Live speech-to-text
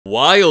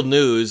Wild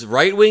news,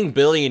 right-wing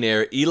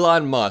billionaire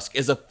Elon Musk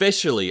is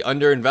officially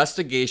under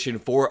investigation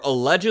for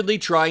allegedly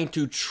trying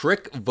to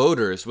trick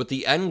voters with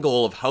the end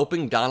goal of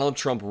helping Donald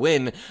Trump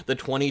win the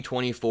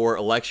 2024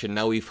 election.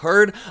 Now, we've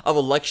heard of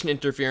election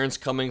interference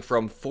coming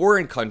from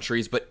foreign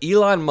countries, but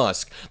Elon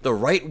Musk, the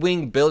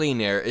right-wing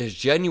billionaire, is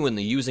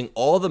genuinely using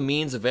all the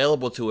means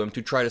available to him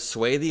to try to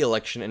sway the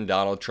election in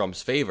Donald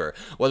Trump's favor,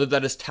 whether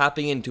that is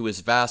tapping into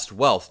his vast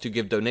wealth to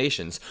give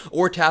donations,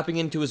 or tapping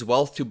into his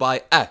wealth to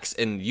buy X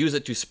and use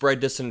it to spread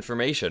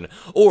disinformation,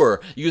 or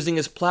using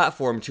his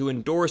platform to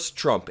endorse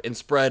Trump and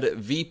spread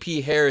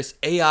VP Harris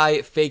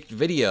AI faked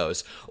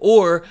videos,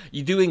 or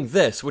you doing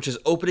this, which is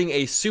opening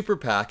a super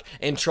PAC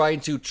and trying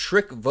to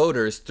trick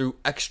voters through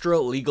extra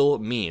legal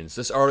means.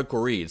 This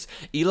article reads,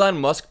 Elon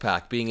Musk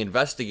PAC being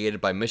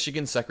investigated by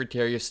Michigan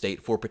Secretary of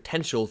State for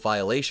potential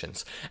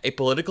violations. A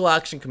political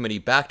action committee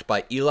backed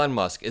by Elon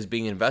Musk is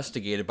being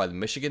investigated by the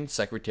Michigan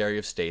Secretary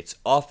of State's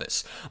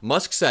office.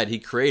 Musk said he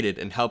created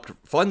and helped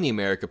fund the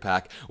America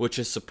PAC, which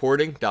is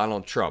supporting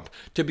Donald Trump.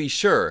 To be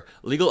sure,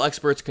 legal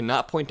experts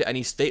cannot point to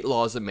any state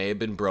laws that may have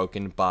been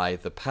broken by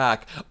the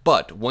PAC,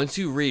 but once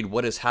you read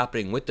what is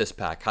happening with this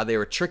PAC, how they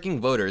are tricking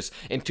voters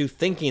into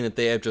thinking that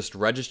they have just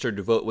registered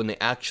to vote when they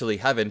actually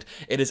haven't,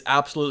 it is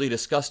absolutely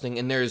disgusting,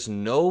 and there is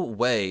no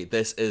way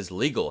this is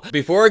legal.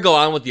 Before I go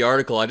on with the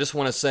article, I just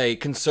want to say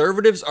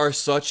conservatives are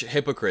such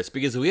hypocrites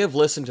because we have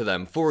listened to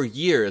them for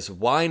years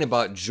whine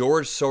about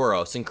George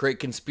Soros and create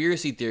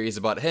conspiracy theories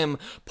about him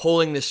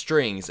pulling the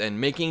strings and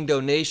making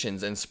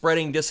donations and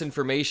spreading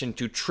disinformation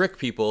to trick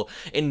people,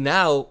 and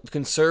now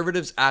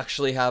conservatives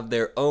actually have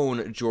their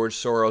own George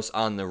Soros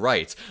on the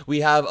right.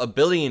 We have a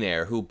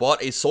billionaire who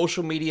bought a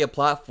social media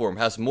platform,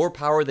 has more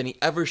power than he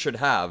ever should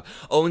have,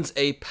 owns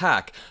a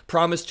PAC,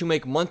 promised to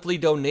make monthly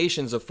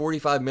donations of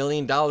 $45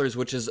 million,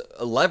 which is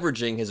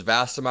leveraging his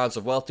vast amounts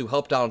of wealth to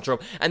help Donald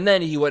Trump, and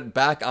then he went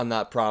back on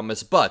that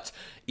promise. But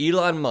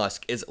Elon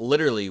Musk is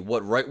literally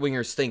what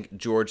right-wingers think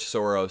George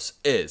Soros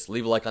is.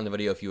 Leave a like on the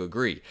video if you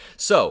agree.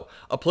 So,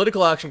 a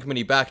political action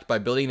committee backed by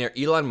billionaire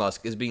Elon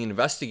Musk is being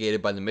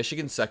investigated by the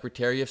Michigan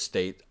Secretary of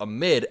State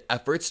amid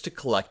efforts to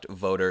collect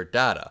voter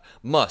data.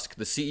 Musk,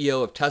 the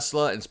CEO of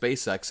Tesla and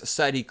SpaceX,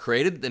 said he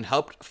created and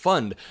helped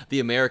fund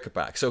the America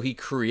PAC. So he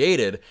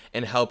created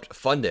and helped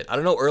fund it. I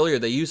don't know, earlier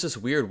they used this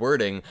weird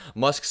wording.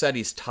 Musk said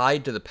he's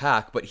tied to the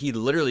PAC, but he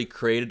literally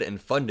created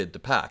and funded the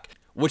PAC,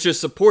 which is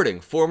supporting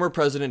former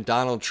President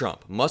Donald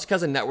Trump. Musk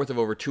has a net worth of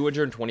over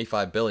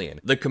 $225 billion.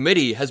 The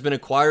committee has been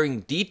acquiring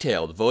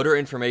detailed voter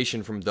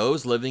information from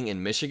those living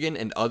in Michigan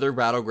and other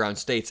battleground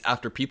states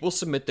after people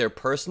submit their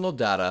personal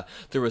data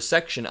through a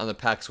section on the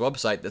PAC's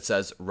website that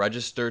says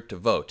register to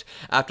vote.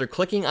 After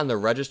clicking on the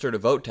register to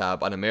vote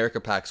tab on America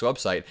PAC's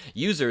website,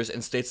 users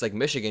in states like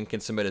Michigan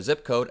can submit a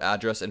zip code,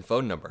 address, and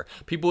phone number.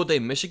 People with a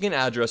Michigan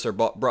address are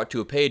brought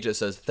to a page that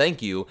says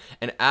thank you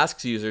and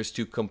asks users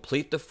to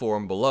complete the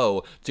form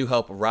below to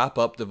help wrap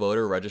up the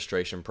voter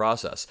registration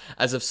process.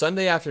 As of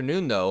Sunday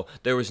afternoon, though,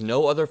 there was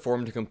no other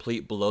form to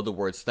complete below the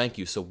words thank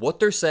you. So what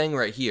they're saying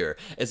right here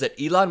is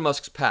that Elon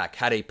Musk's PAC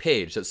had a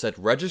page that said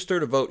register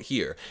to vote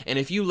here, and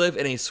if you live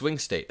in a swing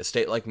state, a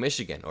state like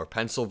Michigan or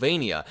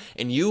Pennsylvania,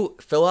 and you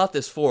fill out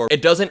this form,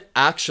 it doesn't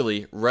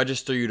actually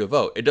register you to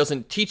vote. It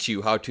doesn't teach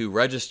you how to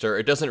register.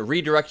 It doesn't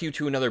redirect you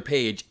to another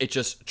page. It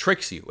just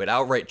tricks you. It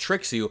outright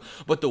tricks you.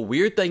 But the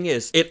weird thing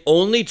is, it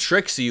only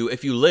tricks you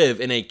if you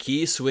live in a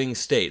key swing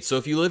state. So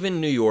if you live in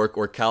New York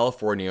or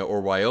California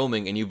or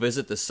Wyoming and you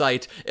visit the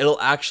site,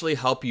 it'll actually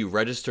help you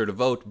register to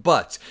vote.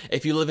 But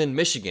if you live in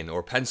Michigan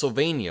or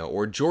Pennsylvania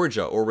or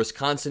Georgia or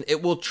Wisconsin,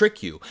 it will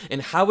trick you.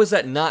 And how is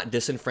that not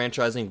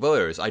disenfranchising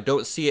voters? I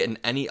don't see it in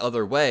any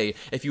other way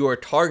if you are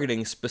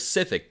targeting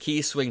specific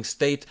key swing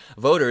state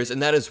voters,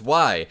 and that is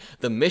why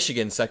the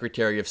Michigan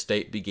Secretary of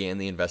State began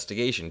the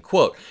investigation.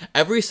 Quote,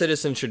 every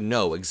citizen should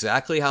know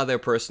exactly how their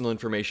personal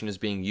information is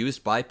being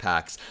used by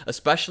PACs,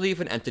 especially if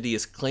an entity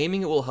is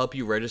claiming it will help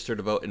you register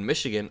to vote in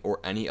Michigan or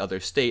any other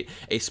state,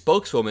 a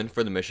spokeswoman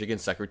for the Michigan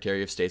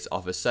Secretary of State's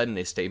office said in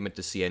a statement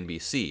to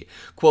CNBC.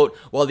 Quote,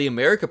 while the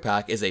America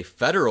PAC is a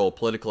federal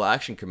political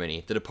action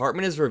committee, the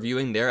department is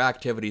reviewing their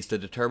activities to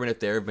determine if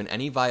there have been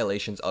any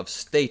violations of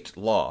state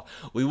law.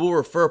 We will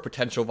refer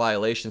potential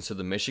violations to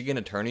the Michigan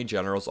Attorney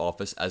General's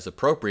office as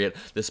appropriate,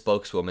 the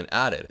spokeswoman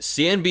added.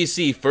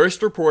 CNBC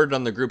first reported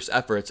on the group's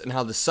efforts and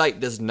how the site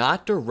does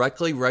not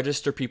directly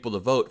register people to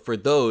vote for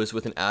those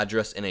with an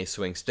address in a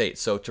swing state.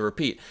 So to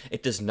repeat,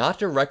 it does not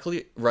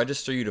directly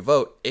register you to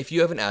vote if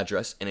you have an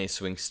address in a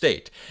swing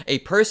state. A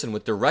person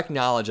with direct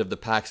knowledge of the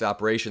PAC's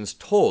operations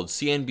told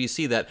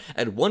CNBC that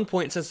at one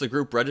point since the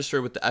group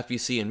registered with the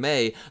FEC in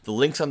May, the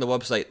links on the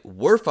website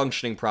were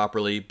functioning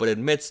properly, but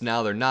admits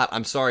now they're not.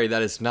 I'm sorry,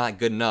 that is not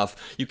good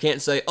enough. You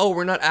can't say, oh,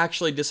 we're not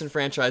actually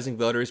disenfranchising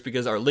voters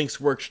because our links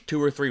worked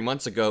 2 or 3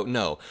 months ago.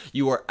 No,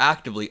 you are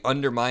actively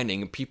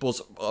undermining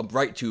people's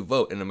right to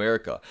vote in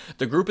America.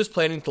 The group is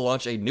planning to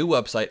launch a new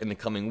website in the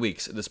coming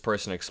weeks, this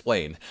person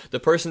explained. The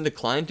person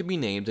declined declined to be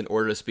named in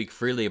order to speak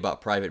freely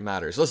about private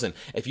matters. Listen,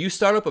 if you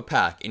start up a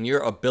PAC and you're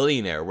a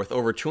billionaire worth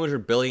over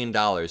 $200 billion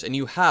and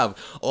you have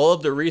all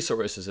of the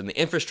resources and the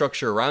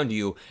infrastructure around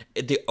you,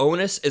 the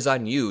onus is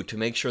on you to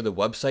make sure the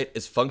website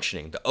is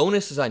functioning. The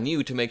onus is on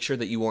you to make sure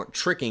that you aren't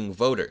tricking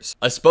voters.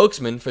 A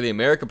spokesman for the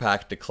America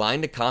PAC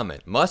declined to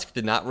comment. Musk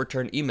did not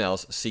return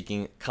emails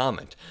seeking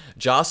comment.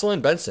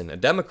 Jocelyn Benson, a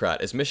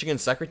Democrat, is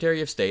Michigan's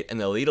Secretary of State and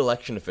the lead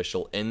election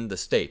official in the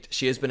state.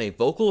 She has been a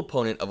vocal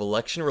opponent of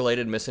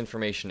election-related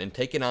misinformation and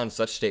taken on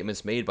such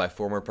statements made by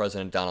former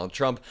President Donald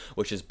Trump,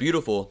 which is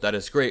beautiful. That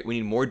is great. We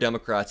need more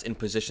Democrats in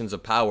positions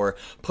of power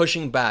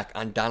pushing back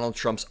on Donald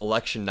Trump's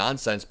election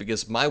nonsense,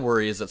 because my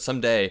worry is that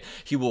someday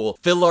he will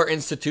fill our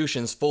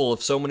institutions full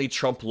of so many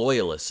Trump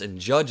loyalists and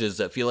judges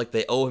that feel like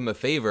they owe him a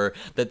favor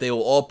that they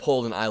will all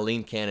pull an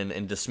Eileen Cannon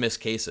and dismiss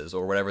cases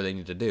or whatever they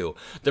need to do.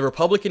 The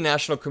Republican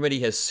National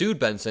Committee has sued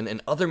Benson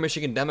and other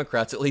Michigan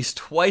Democrats at least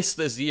twice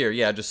this year.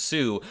 Yeah, just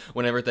sue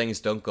whenever things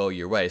don't go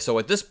your way. So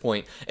at this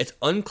point, it's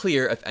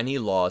unclear if any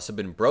laws have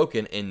been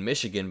broken in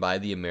Michigan by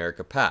the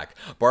America PAC.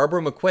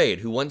 Barbara McQuaid,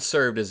 who once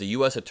served as a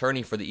U.S.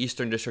 attorney for the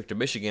Eastern District of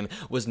Michigan,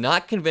 was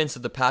not convinced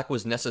that the PAC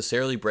was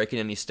necessarily breaking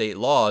any state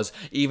laws,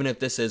 even if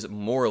this is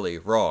morally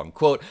wrong.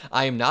 Quote,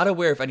 "I am not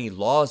aware of any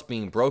laws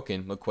being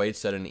broken," McQuaid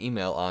said in an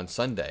email on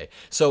Sunday.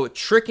 So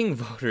tricking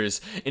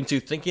voters into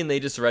thinking they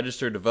just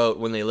registered to vote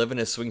when they live in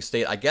a swing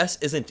state, I guess,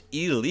 isn't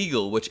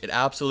illegal, which it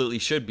absolutely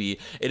should be.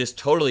 It is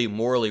totally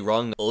morally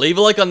wrong. Leave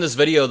a like on this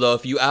video, though,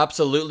 if you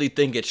absolutely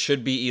think it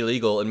should be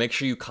illegal, and make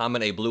sure you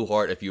comment a blue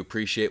heart if you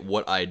appreciate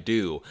what I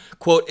do.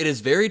 Quote, "It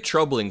is very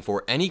troubling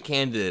for any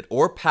candidate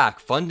or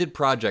PAC-funded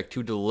project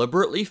to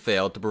deliberately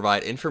fail to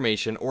provide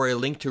information or a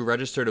link to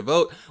register to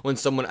vote when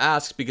someone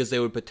asks, because they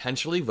would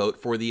potentially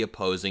vote for the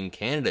opposing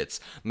candidates,"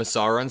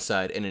 Massaran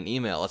said in an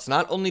email. It's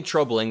not only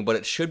troubling, but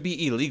it should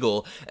be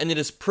illegal, and it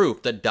is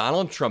proof that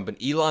Donald Trump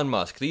and Elon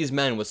Musk, these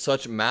men with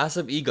such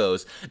massive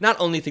egos, not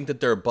only think that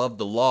they're above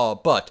the law,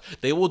 but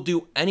they will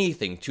do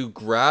anything to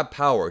grab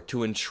power,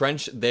 to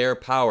entrench their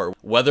power,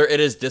 whether it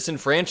is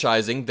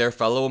disenfranchising their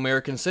fellow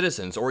American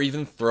citizens or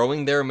even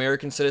throwing their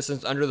American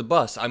citizens under the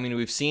bus. I mean,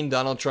 we've seen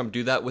Donald Trump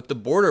do that with the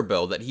border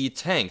bill that he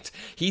tanked.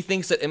 He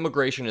thinks that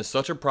immigration is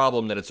such a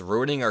problem that it's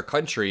ruining our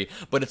country,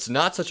 but it's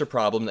not such a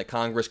problem that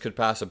Congress could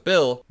pass a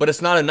bill, but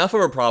it's not enough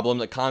of a problem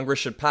that Congress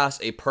should pass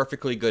a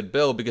perfectly good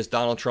bill because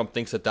Donald Trump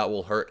thinks that that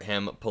will hurt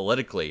him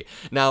politically.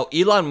 Now,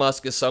 Elon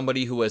Musk is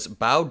somebody who has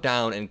bowed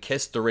down and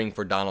kissed the ring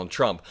for Donald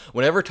Trump.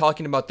 Whenever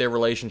talking about their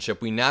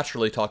relationship, we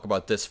naturally talk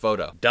about this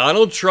photo.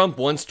 Donald Trump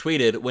once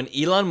tweeted, "When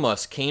Elon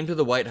Musk came to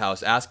the White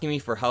House asking me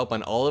for help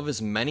on all of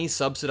his many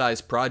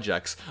subsidized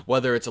projects,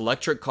 whether it's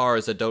electric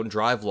cars that don't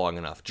drive long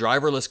enough,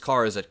 driverless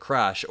cars that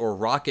crash, or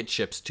rocket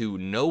ships to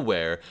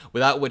nowhere,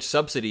 without which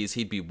subsidies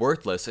he'd be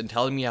worthless, and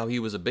telling me how he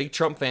was a big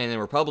Trump fan and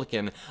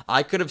Republican,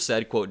 I could have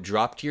said, quote,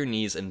 drop to your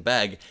knees and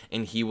beg,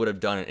 and he would have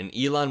done it." And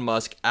Elon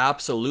Musk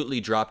absolutely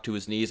dropped to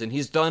his knees, and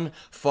he's done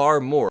far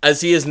more,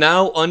 as he is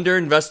now under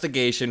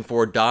investigation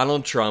for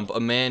Donald Trump, a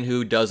man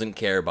who doesn't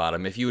care about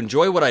him. If you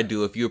enjoy what I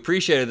do, if you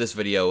appreciated this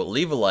video,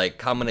 leave a like,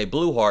 comment a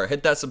blue heart,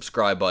 hit that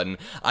subscribe button.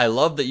 I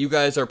love that you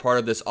guys are part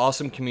of this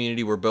awesome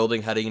community we're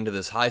building heading into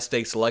this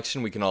high-stakes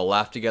election. We can all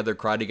laugh together,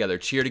 cry together,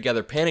 cheer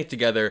together, panic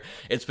together.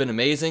 It's been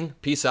amazing.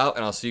 Peace out,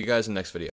 and I'll see you guys in the next video.